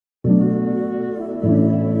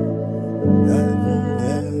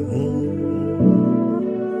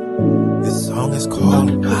it's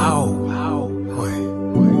called how.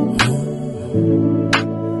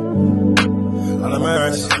 On the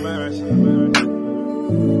mercy.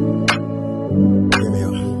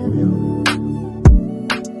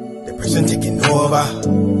 Depression taking over.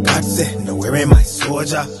 God said, no wearing my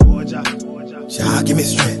soldier. Jah give me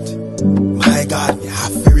strength. My God, me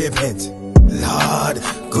have to repent. Lord,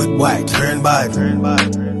 good boy, turn bad.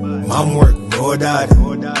 Mom work, no dad.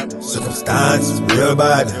 Circumstance real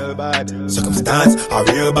bad. Circumstance are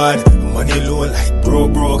real bad. Money low like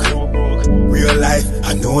broke. Real life,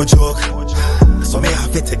 I no joke. So me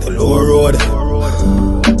have to take the low road.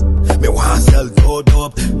 Me want sell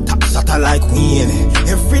dope. Top shotter like Queen.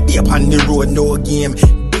 Every day upon the road, no game.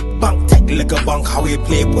 Big bank, take like a bank, how we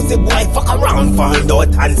play. Pussy boy, fuck around, find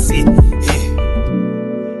out and see.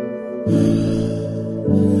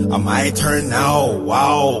 My turn now,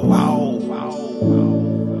 wow.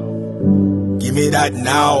 Give me that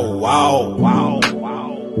now, wow.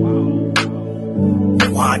 Me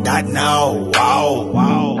want that now, wow.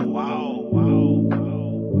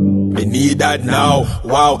 Me need that now,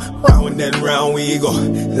 wow. Round and round we go.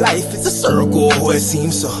 Life is a circle, it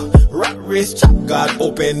seems so. Rat race, chop, God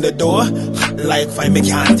open the door. Hot like fire, me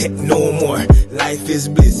can't take no more. Life is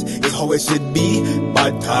bliss, it's how it should be.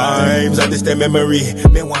 Bad times, I just a memory.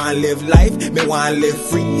 Me wanna live life, me wanna live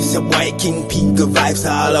free. Say boy, king, peak, good vibes,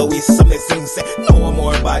 all always. Something sing, say, no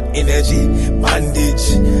more bad energy.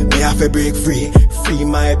 Bandage, me have to break free. Free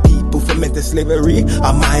my people from mental slavery.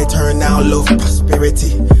 I might turn now, love,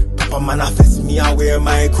 prosperity. Proper manifest, me I wear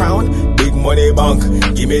my crown. Big money bank,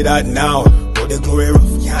 give me that now. Oh, the glory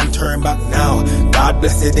rough, can't turn back now. God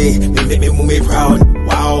bless the day, me make me move me proud.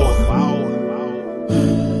 Wow.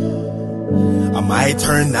 My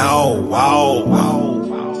turn now, wow.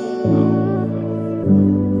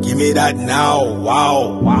 Give me that now,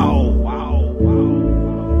 wow.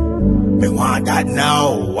 Me want that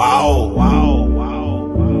now, wow.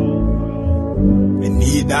 Me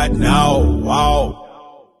need that now, wow.